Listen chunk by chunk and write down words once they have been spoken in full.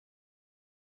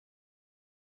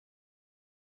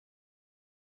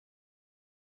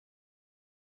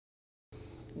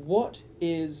What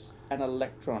is an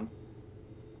electron?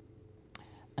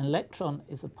 An electron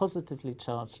is a positively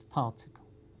charged particle.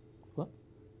 What?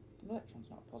 An electron's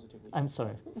not positively charged. I'm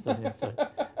sorry.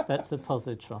 That's a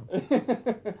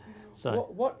positron. Sorry.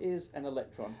 What is an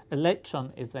electron?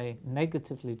 Electron is a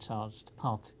negatively charged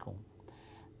particle,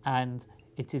 and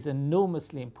it is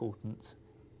enormously important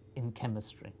in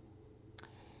chemistry.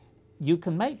 You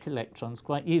can make electrons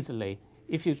quite easily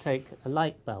if you take a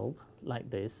light bulb like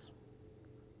this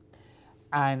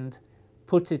and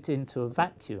put it into a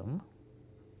vacuum.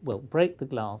 Well, break the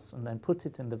glass and then put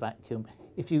it in the vacuum.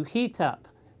 If you heat up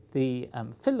the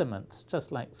filament,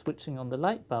 just like switching on the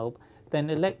light bulb, then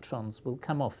electrons will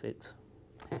come off it.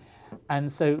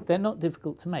 And so they're not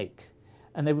difficult to make.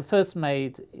 And they were first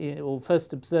made or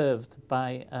first observed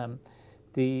by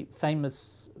the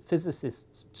famous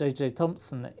physicist J.J.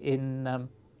 Thomson in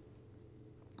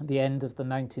the end of the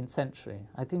 19th century,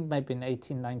 I think maybe in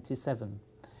 1897.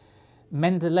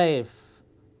 Mendeleev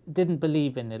didn't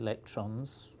believe in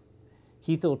electrons.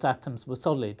 He thought atoms were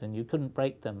solid and you couldn't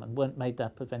break them and weren't made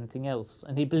up of anything else.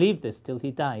 And he believed this till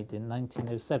he died in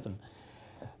 1907.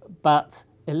 But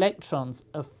electrons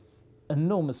are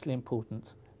enormously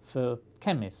important for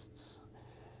chemists,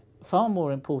 far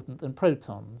more important than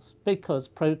protons, because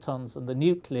protons and the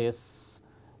nucleus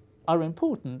are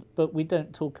important, but we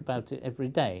don't talk about it every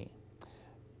day.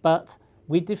 But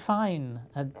we define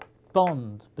a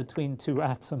bond between two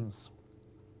atoms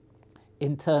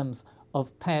in terms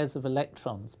of pairs of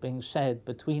electrons being shared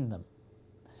between them.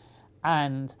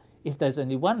 And if there's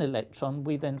only one electron,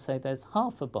 we then say there's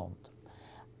half a bond.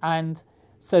 And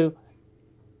so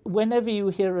whenever you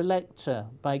hear a lecture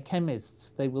by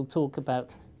chemists, they will talk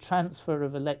about transfer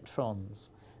of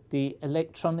electrons, the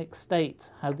electronic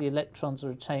state, how the electrons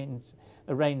are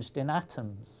arranged in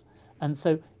atoms. And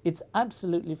so it's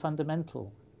absolutely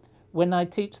fundamental. When I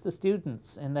teach the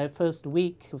students in their first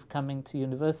week of coming to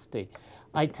university,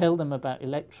 I tell them about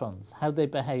electrons, how they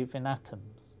behave in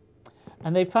atoms.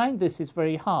 And they find this is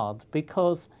very hard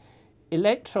because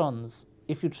electrons,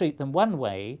 if you treat them one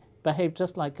way, behave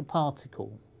just like a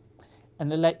particle.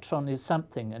 An electron is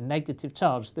something, a negative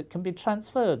charge, that can be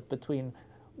transferred between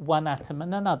one atom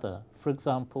and another. For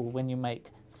example, when you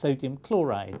make sodium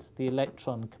chloride, the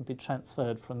electron can be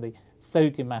transferred from the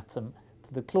sodium atom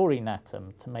to the chlorine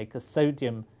atom to make a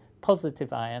sodium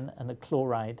positive ion and a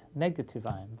chloride negative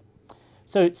ion.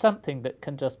 So it's something that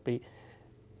can just be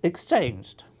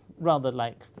exchanged, rather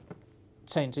like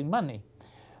changing money.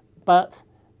 But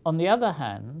on the other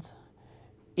hand,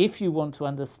 if you want to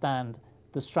understand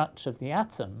the structure of the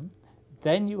atom,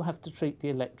 then you have to treat the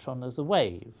electron as a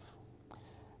wave.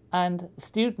 And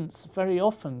students very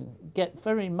often get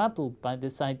very muddled by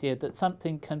this idea that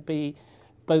something can be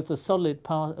both a solid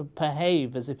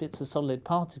behave as if it's a solid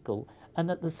particle,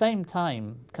 and at the same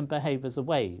time can behave as a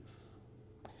wave.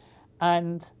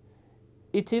 And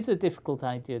it is a difficult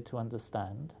idea to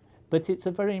understand, but it's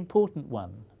a very important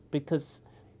one because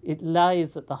it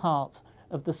lies at the heart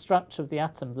of the structure of the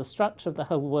atom, the structure of the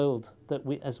whole world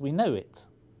as we know it.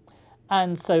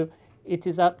 And so it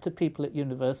is up to people at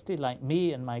university like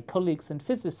me and my colleagues in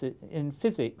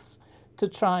physics to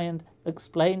try and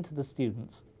explain to the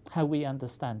students how we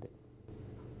understand it.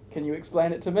 Can you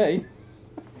explain it to me?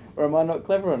 Or am I not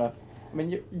clever enough? I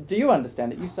mean, do you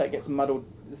understand it? You say it gets muddled,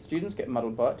 the students get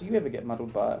muddled by it. Do you ever get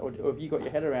muddled by it, or have you got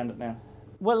your head around it now?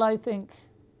 Well, I think,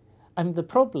 the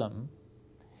problem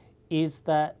is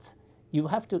that you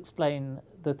have to explain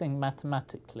the thing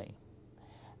mathematically.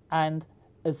 And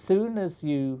as soon as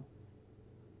you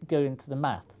go into the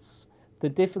maths, the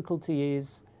difficulty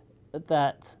is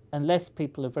that unless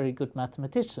people are very good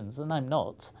mathematicians, and I'm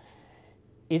not,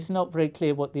 it's not very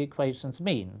clear what the equations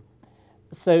mean.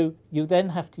 So you then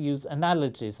have to use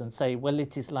analogies and say, well,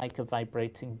 it is like a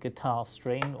vibrating guitar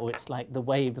string, or it's like the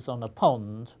waves on a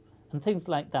pond, and things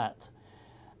like that.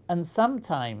 And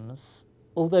sometimes,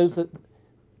 although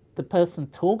the person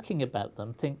talking about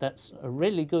them think that's a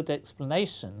really good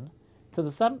explanation, to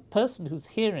the person who's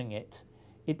hearing it,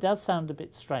 it does sound a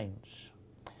bit strange.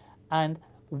 And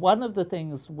one of the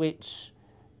things which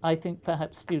I think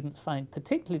perhaps students find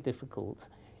particularly difficult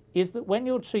is that when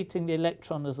you're treating the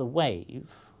electron as a wave,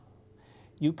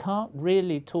 you can't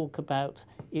really talk about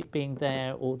it being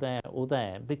there or there or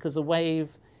there, because a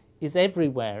wave is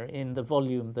everywhere in the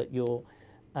volume that you're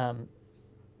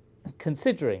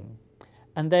considering.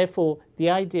 And therefore, the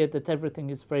idea that everything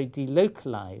is very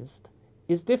delocalized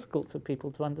is difficult for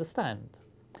people to understand.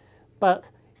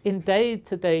 But in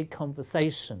day-to-day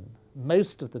conversation,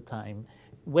 most of the time,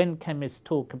 when chemists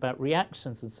talk about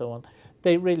reactions and so on,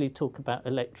 they really talk about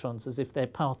electrons as if they're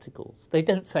particles. They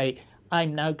don't say,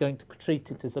 I'm now going to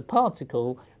treat it as a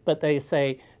particle, but they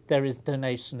say there is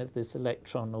donation of this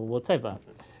electron or whatever.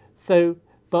 So,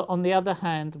 but on the other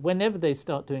hand, whenever they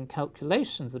start doing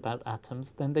calculations about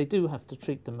atoms, then they do have to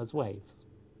treat them as waves.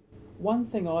 One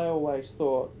thing I always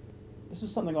thought, this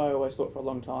is something I always thought for a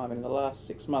long time, and in the last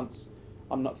 6 months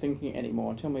I'm not thinking it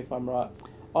anymore, tell me if I'm right.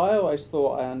 I always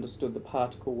thought I understood the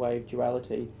particle-wave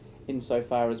duality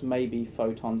insofar as maybe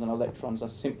photons and electrons are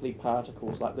simply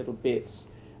particles, like little bits,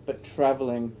 but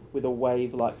travelling with a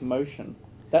wave-like motion.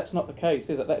 That's not the case,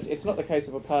 is it? It's not the case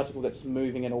of a particle that's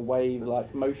moving in a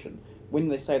wave-like motion. When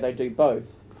they say they do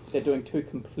both, they're doing two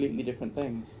completely different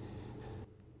things.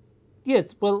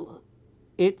 Yes, well,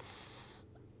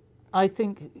 I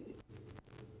think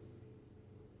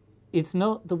it's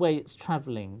not the way it's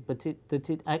travelling, but that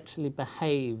it actually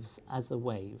behaves as a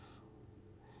wave.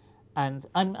 And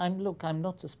I'm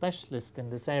not a specialist in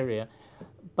this area,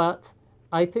 but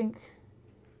I think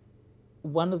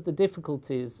one of the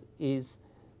difficulties is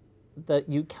that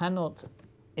you cannot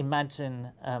imagine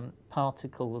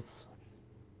particles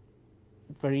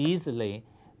very easily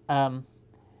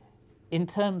in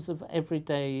terms of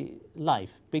everyday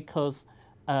life, because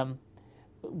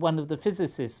one of the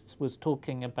physicists was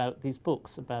talking about these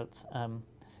books about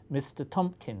Mr.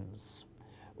 Tompkins,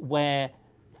 where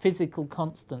physical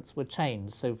constants were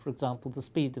changed. So, for example, the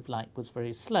speed of light was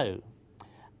very slow.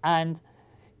 And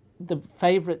the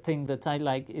favourite thing that I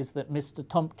like is that Mr.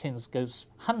 Tompkins goes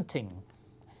hunting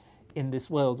in this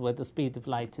world where the speed of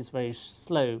light is very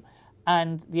slow.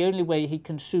 And the only way he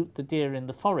can shoot the deer in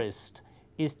the forest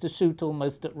is to shoot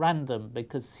almost at random,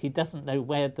 because he doesn't know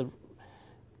where the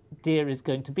deer is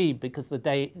going to be, because the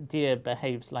deer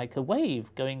behaves like a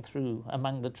wave going through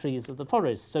among the trees of the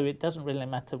forest. So it doesn't really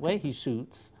matter where he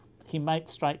shoots, he might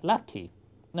strike lucky.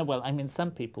 No, well, I mean,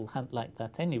 some people hunt like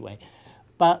that anyway.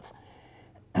 But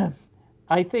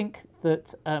I think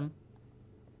that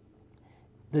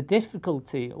the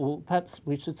difficulty, or perhaps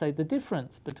we should say the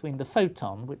difference between the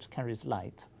photon, which carries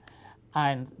light,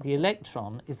 and the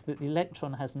electron is that the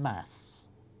electron has mass.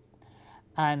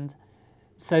 And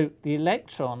so the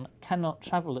electron cannot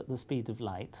travel at the speed of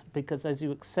light, because as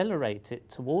you accelerate it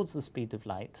towards the speed of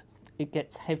light, it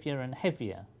gets heavier and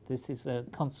heavier. This is a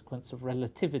consequence of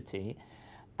relativity.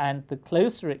 And the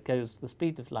closer it goes to the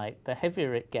speed of light, the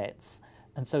heavier it gets.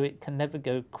 And so it can never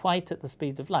go quite at the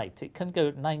speed of light. It can go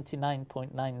at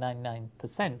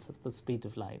 99.999% of the speed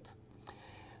of light.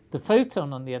 The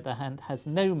photon, on the other hand, has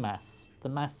no mass. The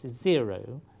mass is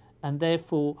zero, and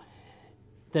therefore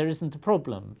there isn't a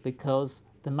problem, because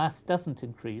the mass doesn't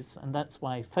increase, and that's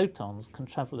why photons can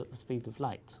travel at the speed of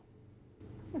light.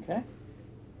 Okay.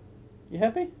 You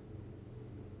happy?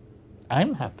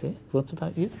 I'm happy. What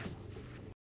about you?